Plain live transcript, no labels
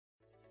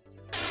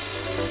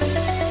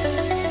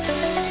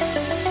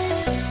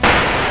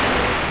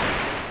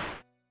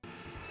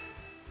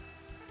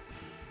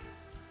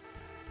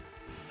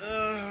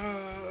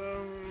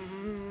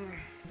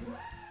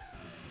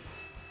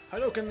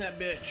Hadouken that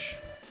bitch.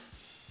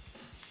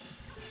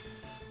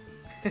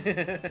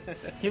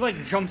 He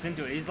like jumps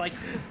into it. He's like,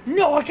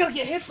 no, I gotta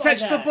get hit by that.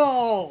 Fetch the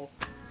ball.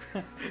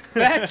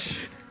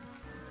 Fetch.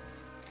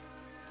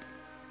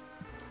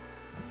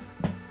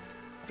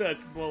 Fetch,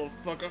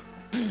 motherfucker.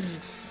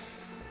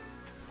 It's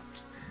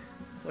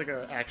like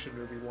an action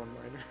movie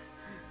one-liner.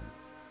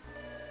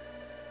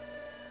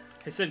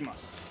 Hey, Sigma.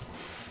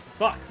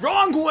 Fuck.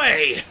 Wrong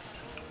way!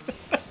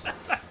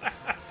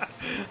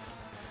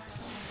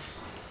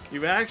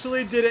 You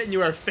actually did it and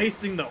you are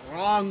facing the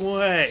wrong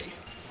way.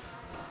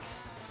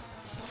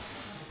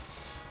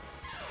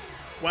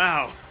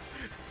 Wow.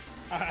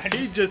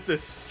 He just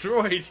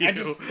destroyed you. I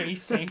just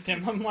face tanked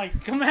him. I'm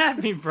like, come at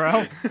me,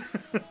 bro.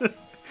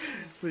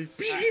 Like,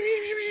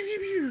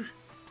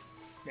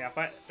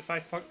 yeah, if I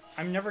fuck,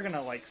 I'm never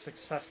gonna like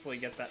successfully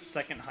get that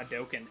second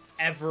Hadouken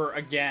ever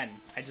again.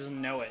 I just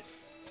know it.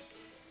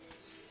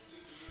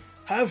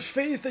 have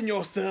faith in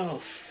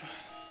yourself.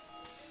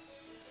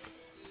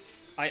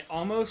 I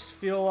almost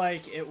feel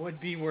like it would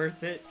be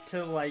worth it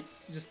to like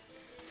just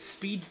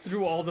speed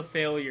through all the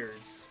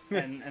failures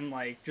and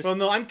like just. Well,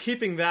 no, I'm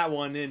keeping that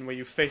one in where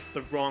you face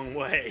the wrong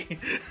way.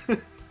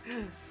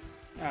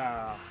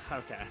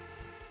 Okay.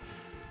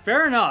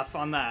 Fair enough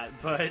on that,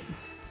 but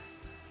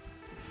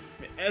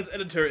as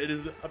editor, it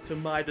is up to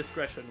my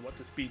discretion what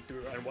to speed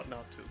through and what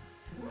not to.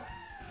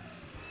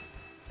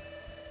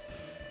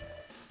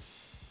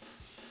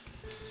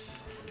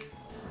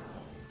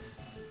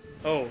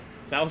 Oh,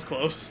 that was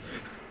close.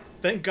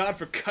 Thank God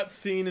for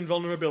cutscene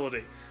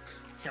invulnerability.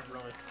 yeah,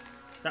 really,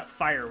 that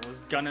fire was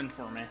gunning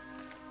for me.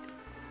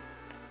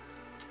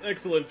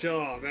 Excellent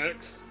job,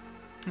 X.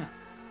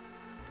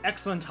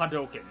 Excellent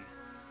Hadouken.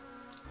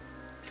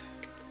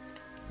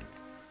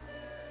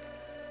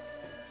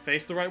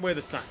 Face the right way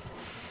this time.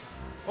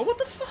 Oh, what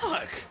the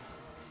fuck?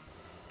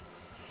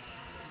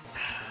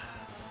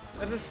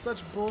 That is such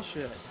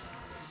bullshit.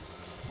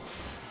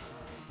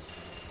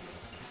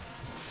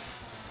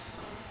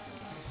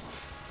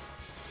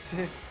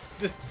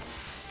 Just...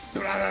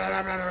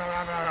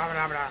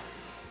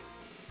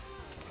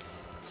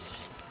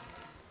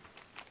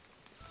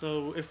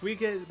 So, if we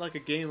get, like, a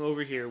game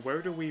over here,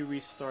 where do we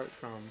restart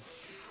from?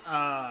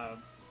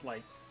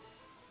 Like...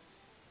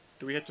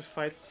 Do we have to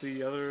fight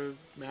the other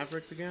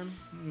Mavericks again?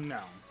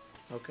 No.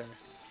 Okay.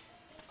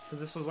 Because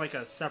this was like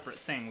a separate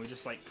thing. We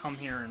just like come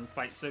here and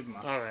fight Sigma.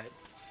 Alright.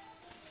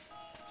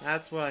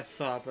 That's what I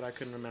thought, but I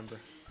couldn't remember.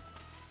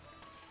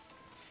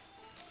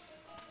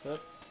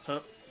 Up,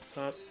 up,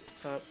 up,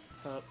 up,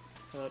 up,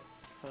 up,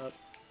 up,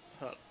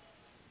 up.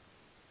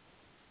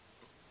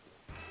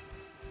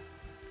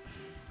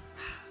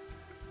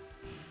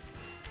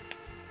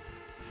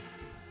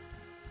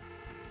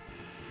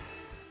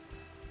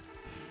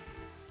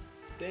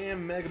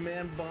 Damn, Mega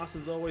Man boss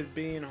is always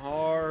being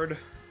hard.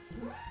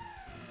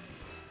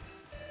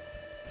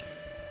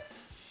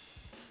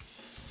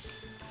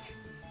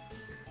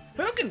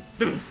 Hadouken!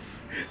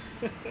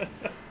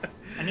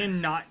 I need to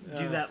not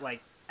do that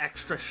like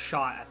extra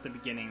shot at the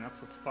beginning.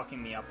 That's what's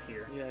fucking me up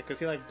here. Yeah, because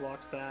he like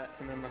blocks that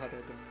and then the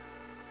Hadouken.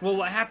 Well,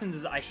 what happens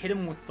is I hit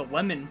him with the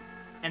lemon,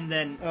 and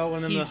then he's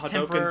the Hadouken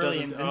temporarily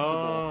doesn't. invincible.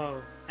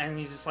 Oh. And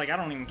he's just like, I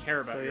don't even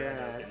care about So your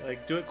yeah, Hadouken.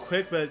 like do it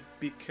quick, but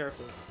be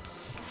careful.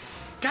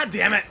 God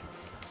damn it!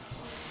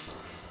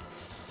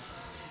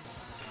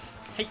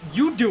 Hey,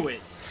 you do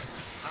it!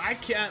 I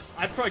can't.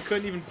 I probably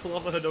couldn't even pull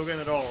off the Hadouken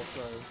at all.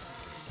 So.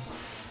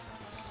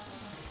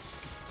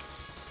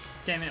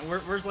 Damn it,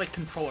 where's like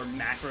controller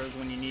macros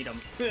when you need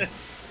them?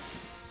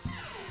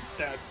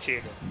 That's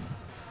cheating.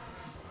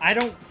 I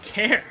don't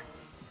care.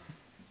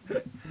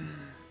 But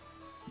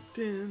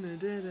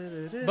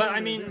I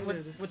mean,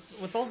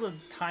 with all the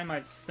time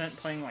I've spent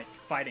playing like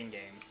fighting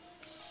games,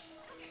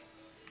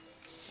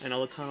 and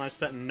all the time I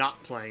spent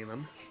not playing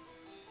them,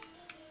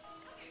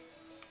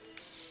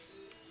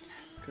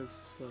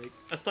 because like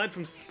aside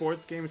from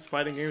sports games,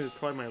 fighting games is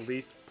probably my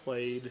least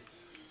played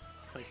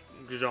like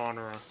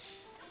genre.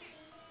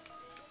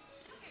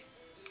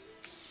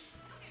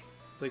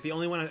 It's like the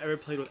only one I've ever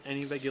played with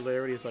any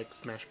regularity is like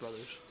Smash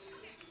Brothers.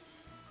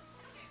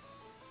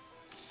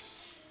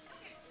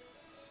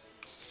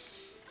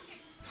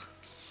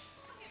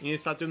 You need to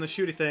stop doing the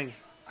shooty thing.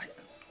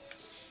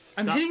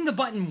 I'm hitting the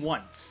button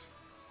once.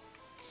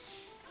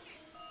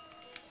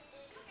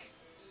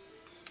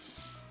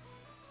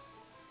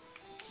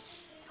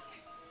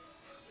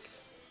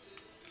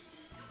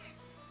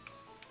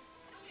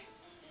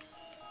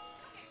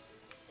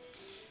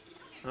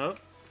 Oh.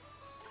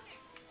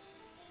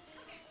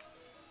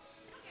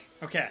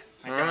 Okay.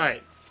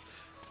 Alright.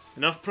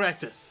 Enough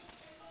practice.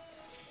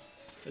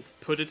 Let's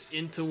put it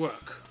into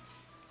work.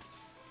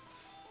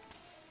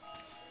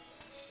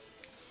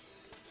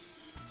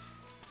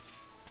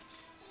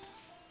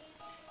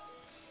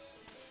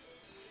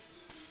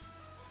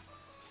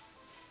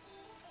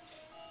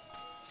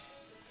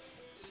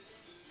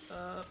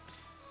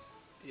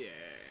 Yeah.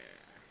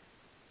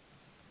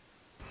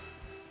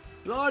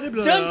 Blah de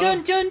blah. Dun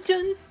dun dun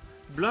dun.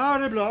 Blah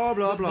de blah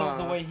blah blah.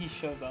 The way he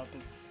shows up,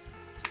 it's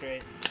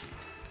great.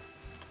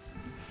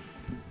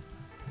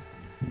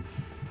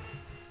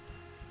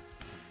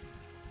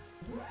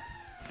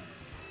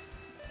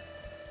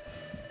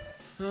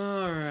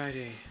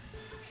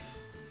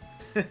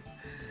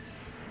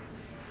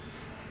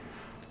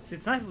 See,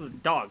 it's nice with the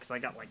dog because I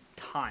got like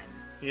time.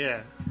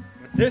 Yeah.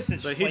 With this,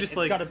 it's But just he like, just it's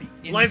like gotta be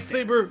instant.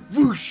 lightsaber,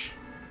 whoosh.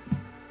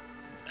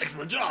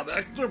 Excellent job,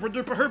 excellent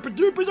duper herpa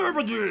duper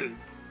duper.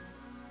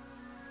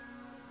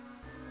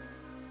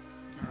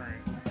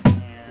 Alright.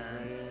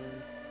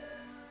 And...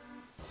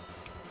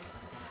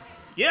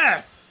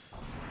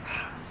 Yes.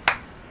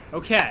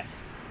 Okay.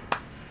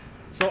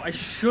 So I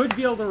should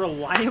be able to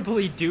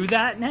reliably do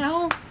that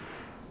now.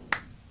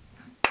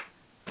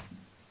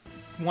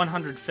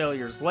 100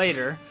 failures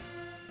later.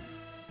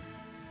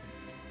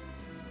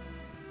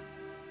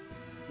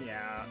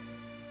 Yeah.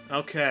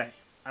 Okay.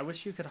 I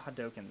wish you could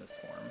Hadouken this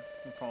form.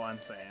 That's all I'm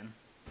saying.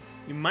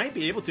 You might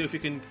be able to if you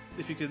can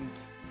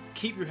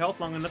keep your health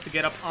long enough to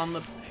get up on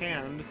the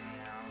hand.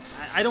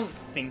 Yeah. I don't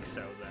think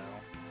so though.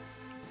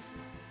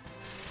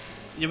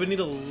 You would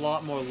need a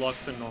lot more luck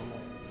than normal.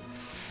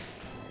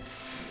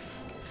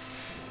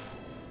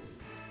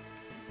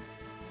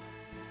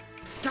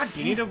 God You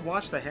damn. need to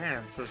watch the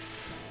hands for,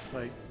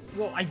 like...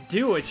 Well, I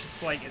do. It's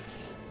just like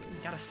it's. You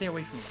gotta stay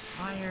away from the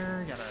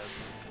fire. Gotta.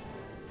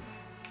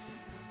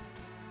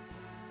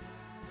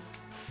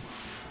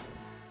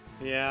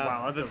 Yeah,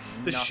 Wow, that the does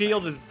the nothing.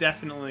 shield is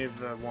definitely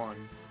the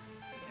one.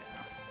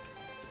 Yeah.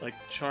 Like,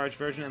 the charge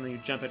version, and then you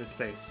jump at his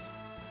face.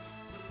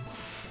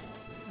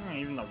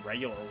 Even the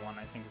regular one,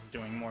 I think, is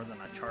doing more than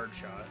a charge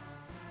shot.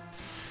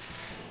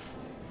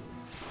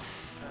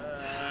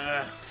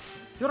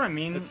 See what I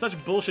mean? It's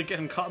such bullshit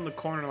getting caught in the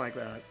corner like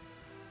that.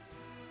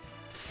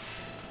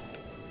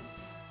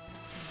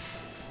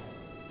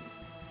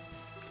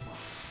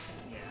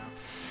 Yeah.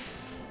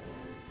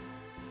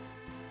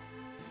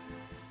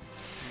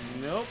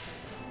 Nope.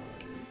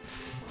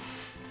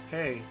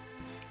 Hey,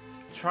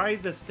 try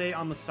to stay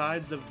on the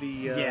sides of the...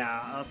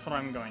 Yeah, that's what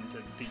I'm going to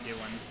be doing.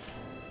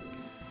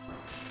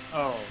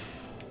 Oh.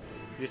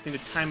 You just need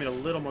to time it a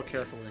little more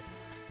carefully.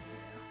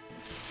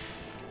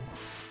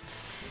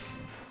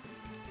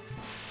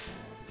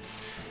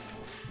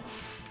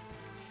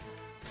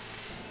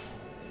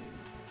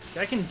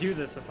 I can do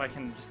this if I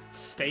can just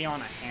stay on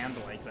a hand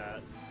like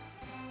that.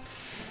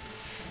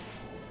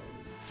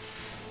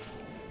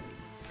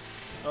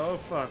 Oh,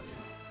 fuck.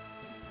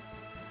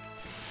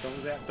 Don't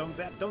zap, don't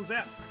zap, don't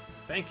zap!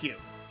 Thank you.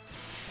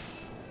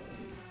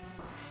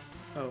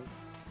 Oh.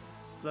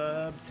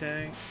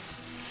 Sub-tank.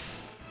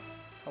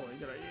 Probably a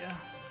good idea.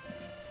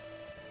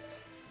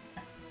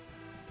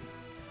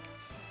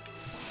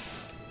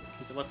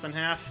 Is it less than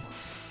half?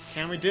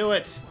 Can we do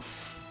it?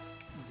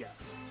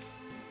 Yes.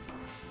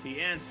 The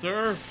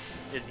answer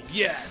is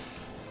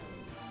yes!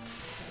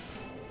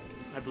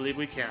 I believe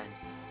we can.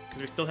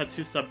 Because we still have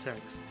 2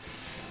 sub-tanks.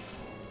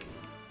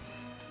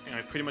 And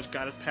I pretty much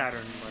got his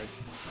pattern, like...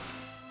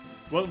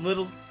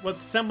 What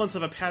semblance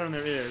of a pattern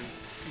there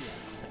is,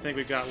 I think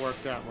we got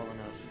worked out well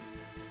enough.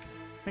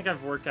 I think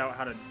I've worked out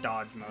how to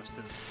dodge most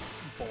of this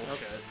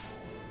bullshit.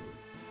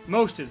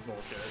 Most is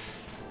bullshit.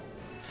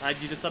 I'd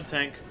use a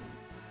sub-tank.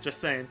 Just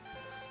saying.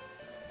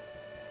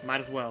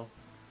 Might as well.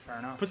 Fair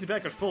enough. Puts you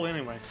back at full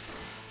anyway.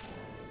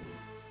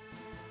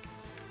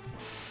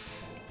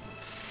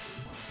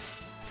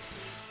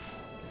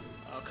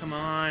 Oh, come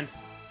on.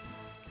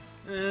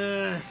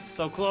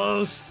 So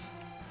close.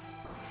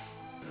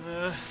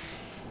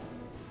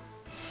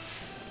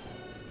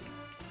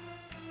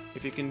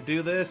 If you can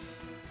do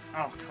this,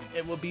 Oh, come on.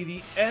 it will be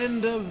the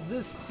end of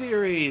this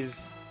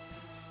series.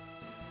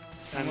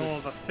 And we'll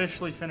have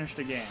officially finished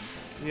a game.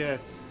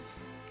 Yes.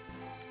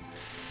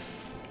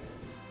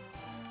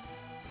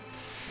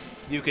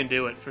 You can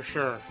do it, for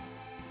sure.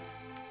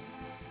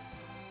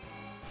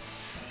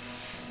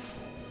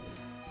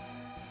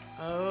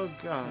 Oh,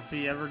 God. If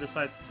he ever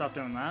decides to stop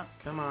doing that.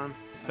 Come on.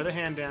 Put a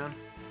hand down.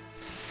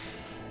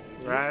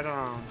 Right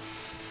on.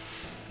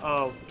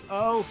 Oh.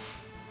 Oh!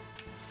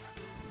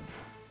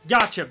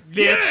 Gotcha,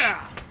 bitch!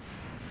 Yeah!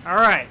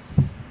 Alright.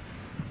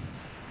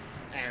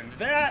 And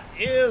that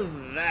is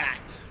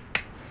that.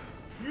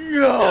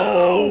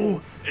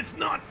 No! It's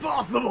not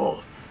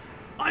possible!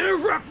 I'm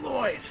a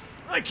Reploid!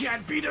 I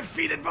can't be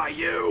defeated by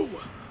you!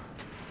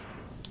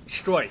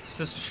 Destroy. It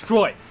says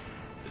destroy.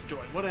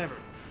 Destroy, whatever.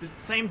 The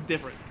same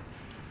difference.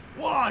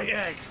 Why,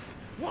 X?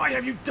 Why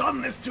have you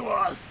done this to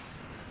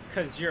us?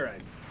 Because you're a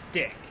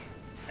dick,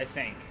 I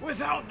think.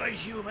 Without the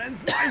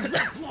humans, my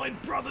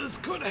Reploid brothers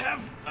could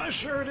have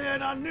ushered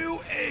in a new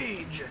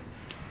age.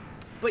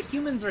 But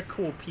humans are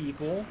cool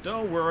people.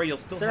 Don't worry, you'll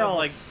still They're have all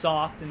like...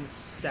 soft and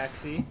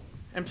sexy.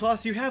 And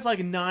plus, you have like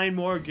 9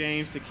 more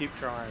games to keep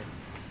trying.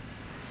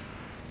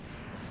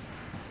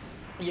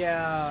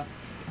 Yeah.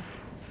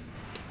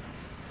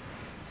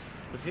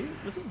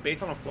 Was this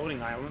based on a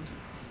floating island?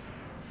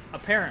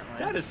 Apparently.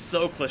 That is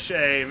so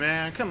cliche,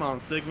 man. Come on,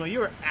 Sigma. You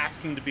were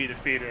asking to be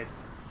defeated.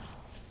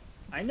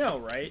 I know,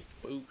 right?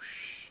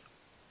 Boosh.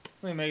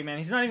 Look at Mega Man.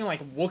 He's not even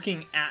like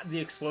looking at the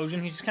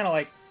explosion. He's just kind of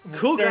like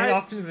Cool staring guy,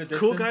 off into the distance.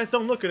 cool guys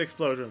don't look at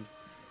explosions.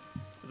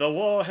 The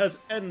war has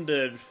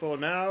ended for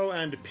now,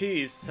 and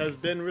peace has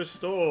been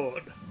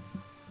restored.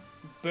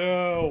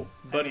 Boo.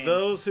 But I mean,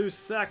 those who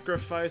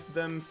sacrificed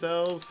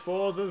themselves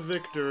for the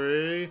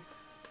victory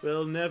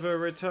will never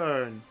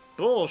return.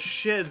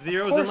 Bullshit,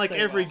 Zero's in course like they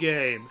every will.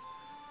 game.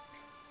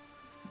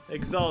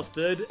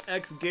 Exhausted,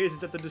 X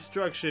gazes at the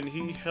destruction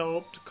he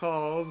helped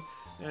cause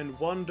and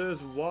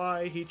wonders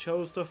why he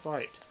chose to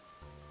fight.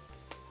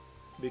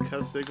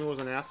 Because Sigma was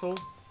an asshole?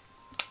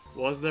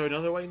 Was there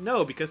another way?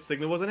 No, because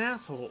Sigma was an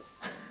asshole.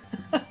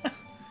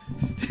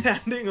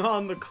 Standing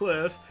on the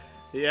cliff,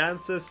 the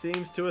answer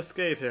seems to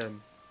escape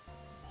him.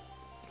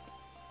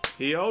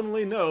 He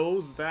only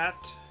knows that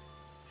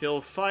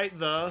he'll fight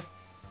the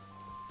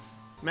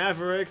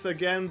Mavericks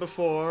again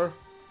before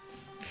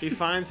he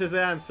finds his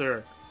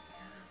answer.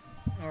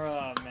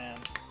 Oh, man.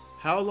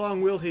 How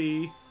long will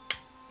he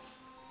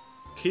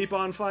keep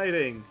on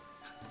fighting?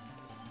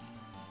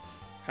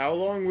 How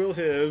long will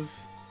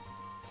his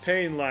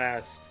pain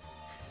last?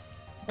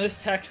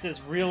 This text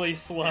is really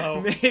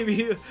slow.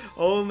 Maybe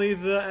only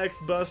the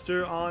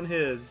X-Buster on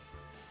his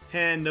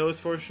hand knows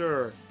for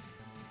sure. ...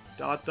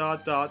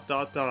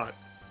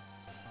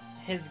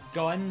 His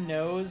gun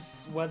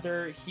knows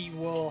whether he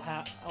will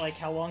have, like,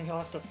 how long he'll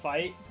have to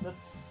fight.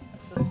 That's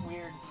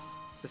weird.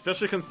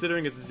 Especially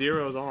considering it's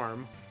Zero's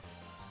arm.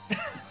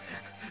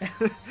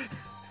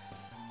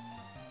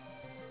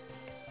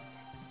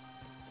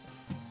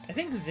 I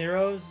think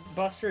Zero's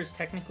Buster is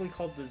technically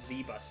called the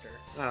Z Buster.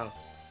 Oh.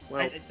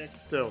 Well,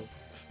 still.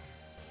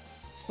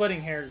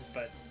 Splitting hairs,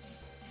 but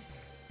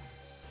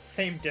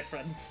same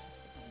difference.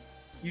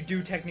 You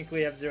do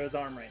technically have Zero's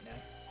arm right now.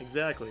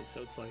 Exactly,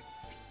 so it's like...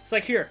 It's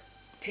like, here,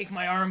 take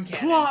my arm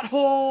cannon. Plot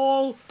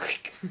hole!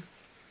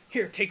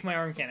 Here, take my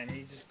arm cannon. And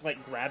he just,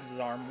 like, grabs his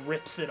arm,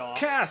 rips it off.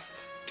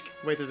 Cast!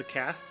 Wait, there's a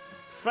cast?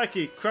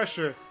 Spiky,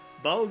 Crusher,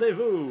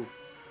 Baldevoo,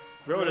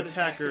 Road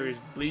Attackers,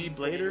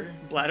 Bladder,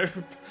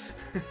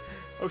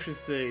 Ocean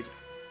Stage,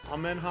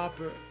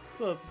 Amenhopper,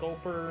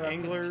 Gulper,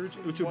 Anglers,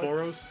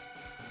 Utuboros,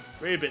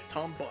 Rabbit,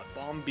 Tombot,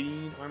 Bomb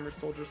Bean, Armor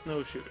Soldier,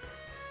 Snowshooter,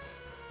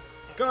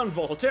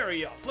 Gunvolt,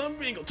 Terrier,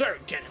 Flamingo,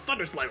 Turret Cannon,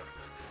 Thunder Slimer,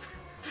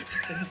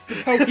 Is this the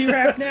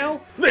Pokerap now?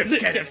 Lift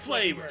Cannon,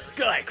 Flamer,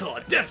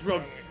 Skyclaw, Death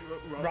Rogue,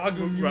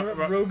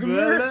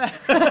 Rogumur?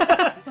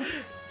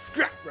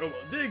 Scrap Robo,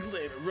 Dig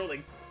Later,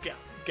 Rolling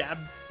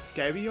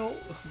Gabiole,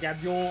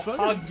 Gabiole,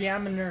 Thunder-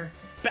 Hoggaminer,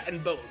 Bat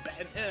and Bow,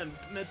 Bat and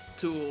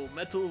End,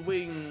 Metal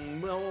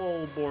Wing,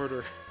 Wall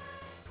Border.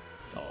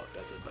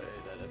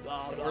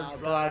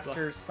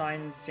 Blaster,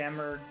 Sign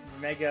Jammer,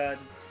 Mega,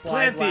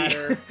 Slide Planty,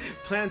 Ladder,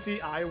 Planty,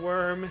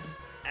 Eyeworm,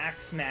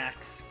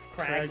 Axmax,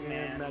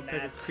 Cragman,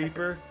 Mad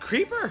Creeper.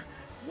 Creeper?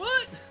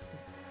 What?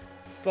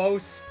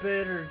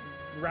 Bowspit,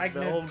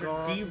 Ragnar,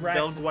 D-Rex,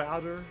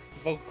 Velgwouder.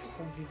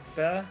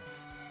 Volkba,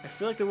 I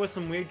feel like there was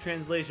some weird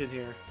translation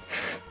here.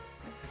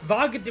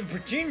 Vaga de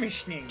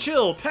Virginmishning.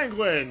 Chill,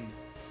 Penguin.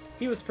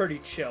 He was pretty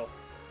chill.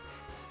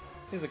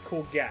 He was a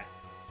cool guy.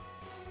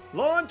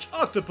 Launch,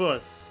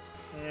 Octopus.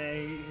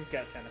 He's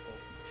got tentacles.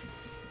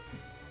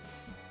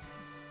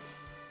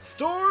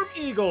 Storm,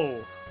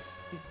 Eagle.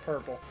 He's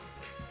purple.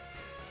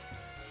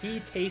 He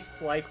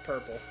tastes like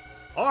purple.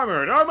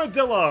 Armored,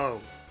 Armadillo.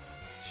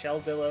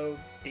 Shelldillo,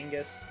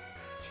 Dingus,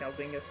 Shell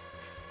Dingus,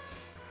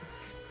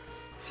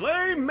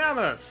 Flame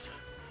Mammoth.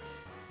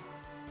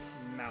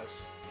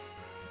 Mouse.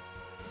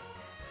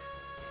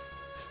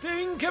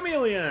 Sting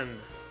Chameleon.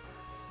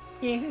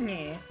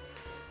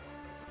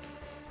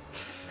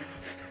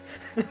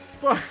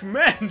 Spark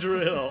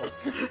Mandrill.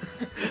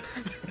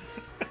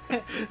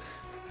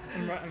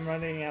 I'm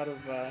running out of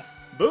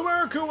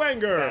Boomer bad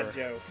Kuwanger.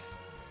 jokes.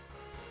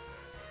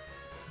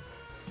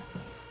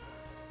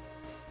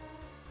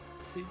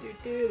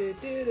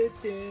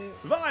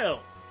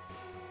 Vile.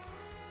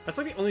 That's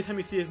like the only time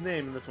you see his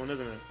name in this one,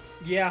 isn't it?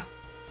 Yeah,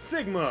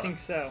 Sigma. I think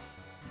so.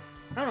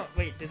 I don't know.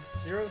 Wait, did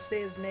Zero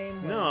say his name?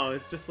 No,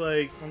 it's just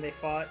like When they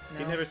fought? No?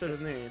 he never said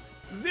his name.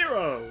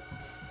 Zero.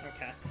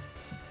 Okay.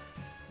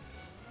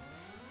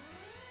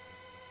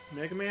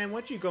 Mega Man,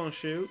 what you gonna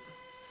shoot?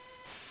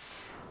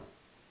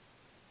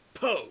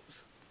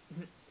 Pose.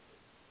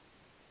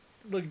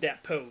 Look at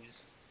that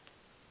pose.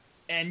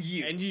 And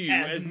you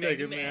as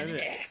Mega Man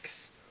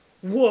X.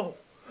 Whoa,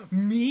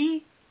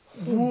 me?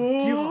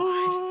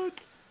 Oh,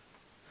 What?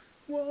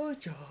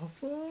 What the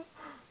fuck?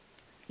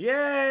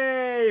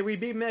 Yay! We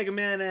beat Mega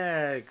Man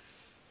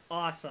X.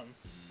 Awesome.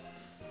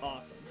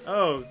 Awesome.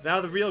 Oh, now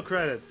the real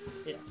credits.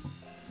 Yeah.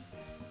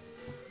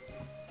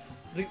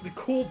 The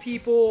cool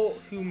people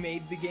who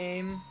made the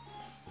game,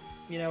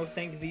 you know,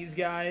 thank these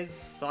guys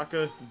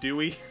Sokka,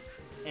 Dewey.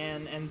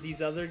 and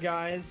these other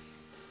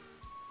guys.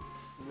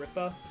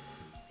 Rippa,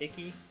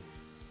 Icky,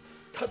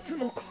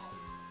 Tatsunoko.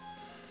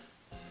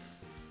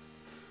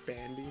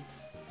 Bambi.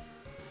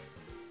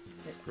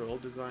 Scroll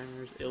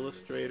designers,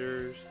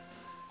 illustrators.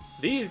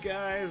 These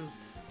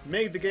guys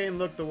made the game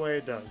look the way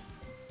it does.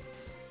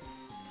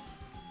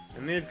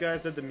 And these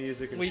guys did the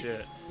music and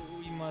shit.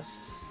 We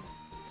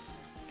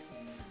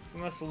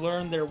must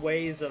learn their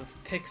ways of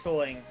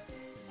pixeling.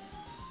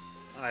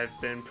 I've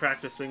been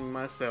practicing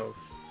myself.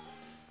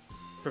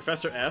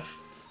 Professor F?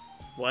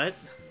 What?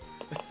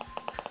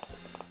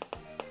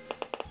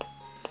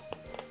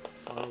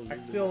 I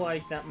feel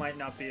like that might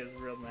not be his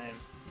real name.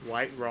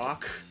 White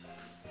Rock?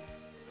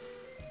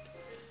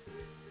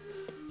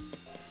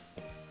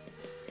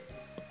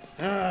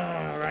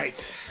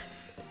 Alright.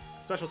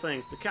 Special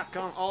thanks to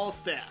Capcom all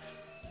staff.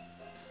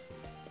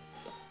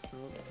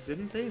 Well,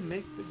 didn't they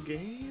make the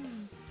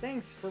game?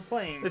 Thanks for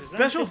playing. A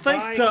special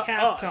thanks to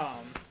Capcom.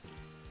 us.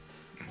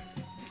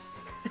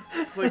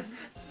 Like,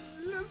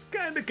 that's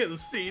kind of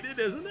conceited,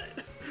 isn't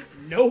it?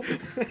 Nope.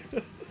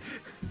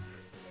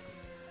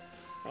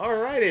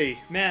 Alrighty.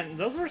 Man,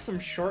 those were some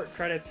short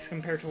credits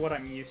compared to what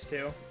I'm used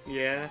to.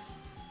 Yeah.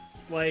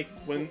 Like,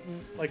 When,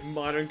 like,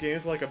 modern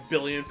games, like 1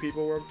 billion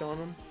people worked on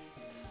them.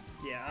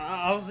 yeah,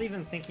 I was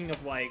even thinking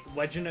of, like,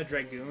 Legend of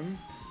Dragoon.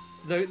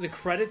 The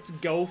credits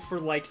go for,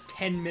 like,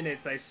 10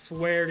 minutes, I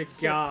swear to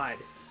God.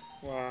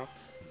 Wow.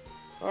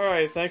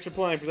 Alright, thanks for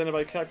playing, presented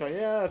by Capcom.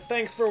 Yeah,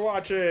 thanks for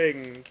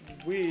watching!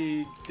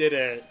 We did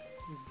it.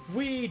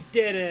 We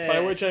did it! By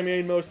which I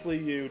mean mostly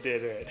you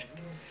did it.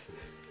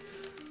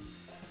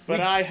 But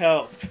I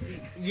helped.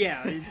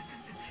 Yeah,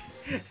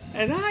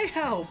 And I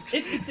helped!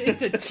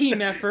 it's a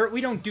team effort.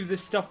 We don't do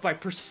this stuff by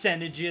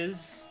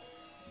percentages.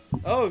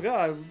 Oh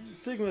god,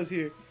 Sigma's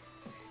here.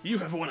 You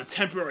have won a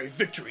temporary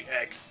victory,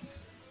 X.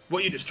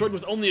 What you destroyed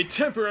was only a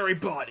temporary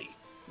body.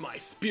 My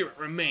spirit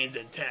remains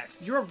intact.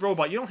 You're a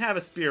robot, you don't have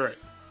a spirit.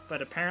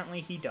 But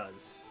apparently he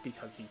does,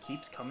 because he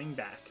keeps coming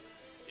back.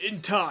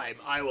 In time,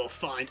 I will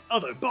find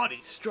other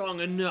bodies strong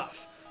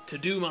enough to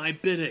do my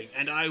bidding,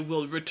 and I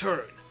will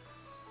return.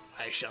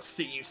 I shall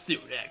see you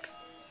soon, X.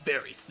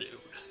 Very soon.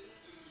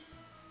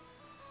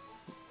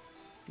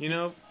 You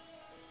know,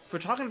 if we're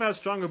talking about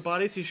stronger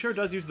bodies, he sure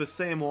does use the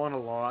same one a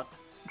lot.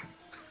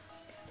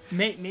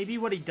 Maybe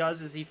what he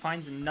does is he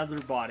finds another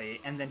body,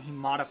 and then he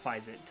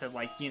modifies it to,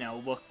 like, you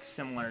know, look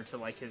similar to,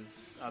 like,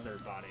 his other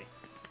body.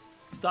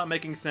 Stop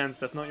making sense,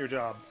 that's not your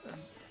job.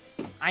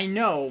 I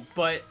know,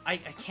 but I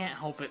can't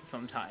help it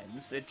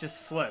sometimes. It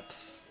just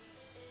slips.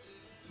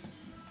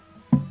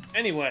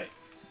 Anyway,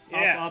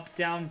 yeah. Up,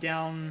 down,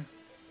 down.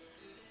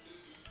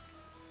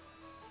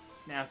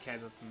 Okay,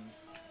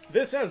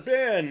 This has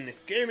been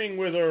Gaming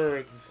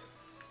Wizards.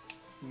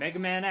 Mega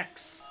Man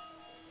X.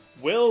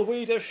 Will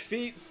we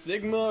defeat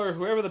Sigma or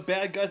whoever the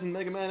bad guys in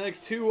Mega Man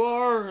X2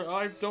 are?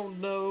 I don't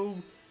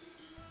know.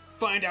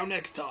 Find out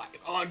next time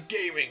on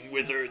Gaming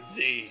Wizards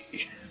Z.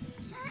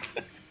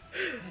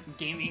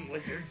 Gaming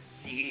Wizard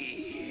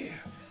Z.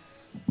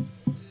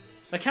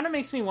 That kind of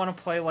makes me want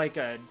to play like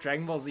a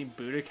Dragon Ball Z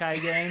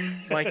Budokai game.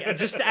 Like,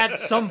 just at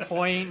some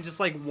point, just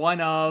like one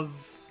of.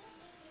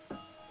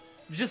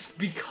 Just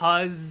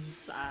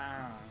because.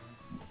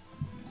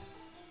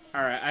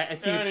 Alright, I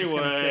think it's just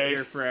gonna sit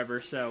here forever,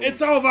 so.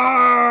 It's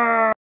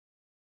over!